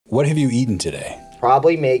What have you eaten today?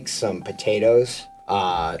 Probably make some potatoes,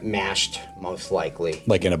 mashed most likely.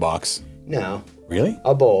 Like in a box? No, Really?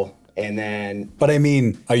 a bowl. And then, But I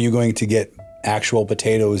mean, are you going to get actual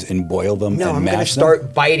potatoes and boil them no, and I'm going to mash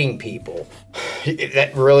start biting people.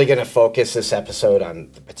 That really going to focus this episode on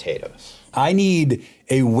the potatoes. I need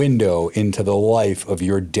a window into the life of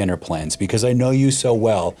your dinner plans because I know you so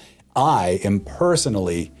well. I am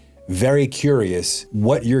personally very curious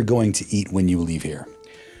what you're going to eat when you leave here.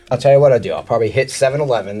 I'll tell you what I'll do. I'll probably hit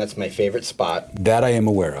 7-Eleven. That's my favorite spot. That I am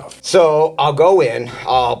aware of. So I'll go in.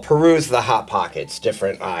 I'll peruse the Hot Pockets,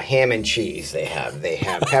 different ham and cheese they have. They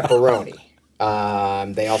have pepperoni.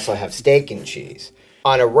 They also have steak and cheese.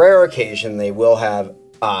 On a rare occasion, they will have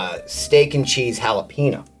steak and cheese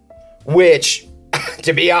jalapeno, which,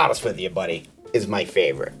 to be honest with you, buddy, is my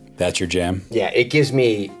favorite. That's your jam? Yeah, it gives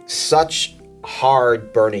me such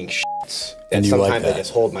hard burning shits. And you sometimes like that? I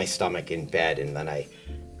just hold my stomach in bed and then I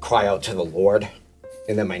cry out to the Lord.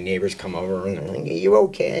 And then my neighbors come over and they're like, "Are you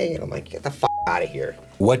okay?" And I'm like, "Get the f*** out of here."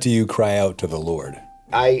 What do you cry out to the Lord?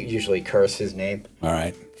 I usually curse his name All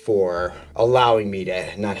right. for allowing me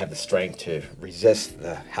to not have the strength to resist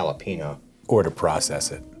the jalapeno. Or to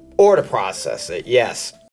process it. Or to process it, yes.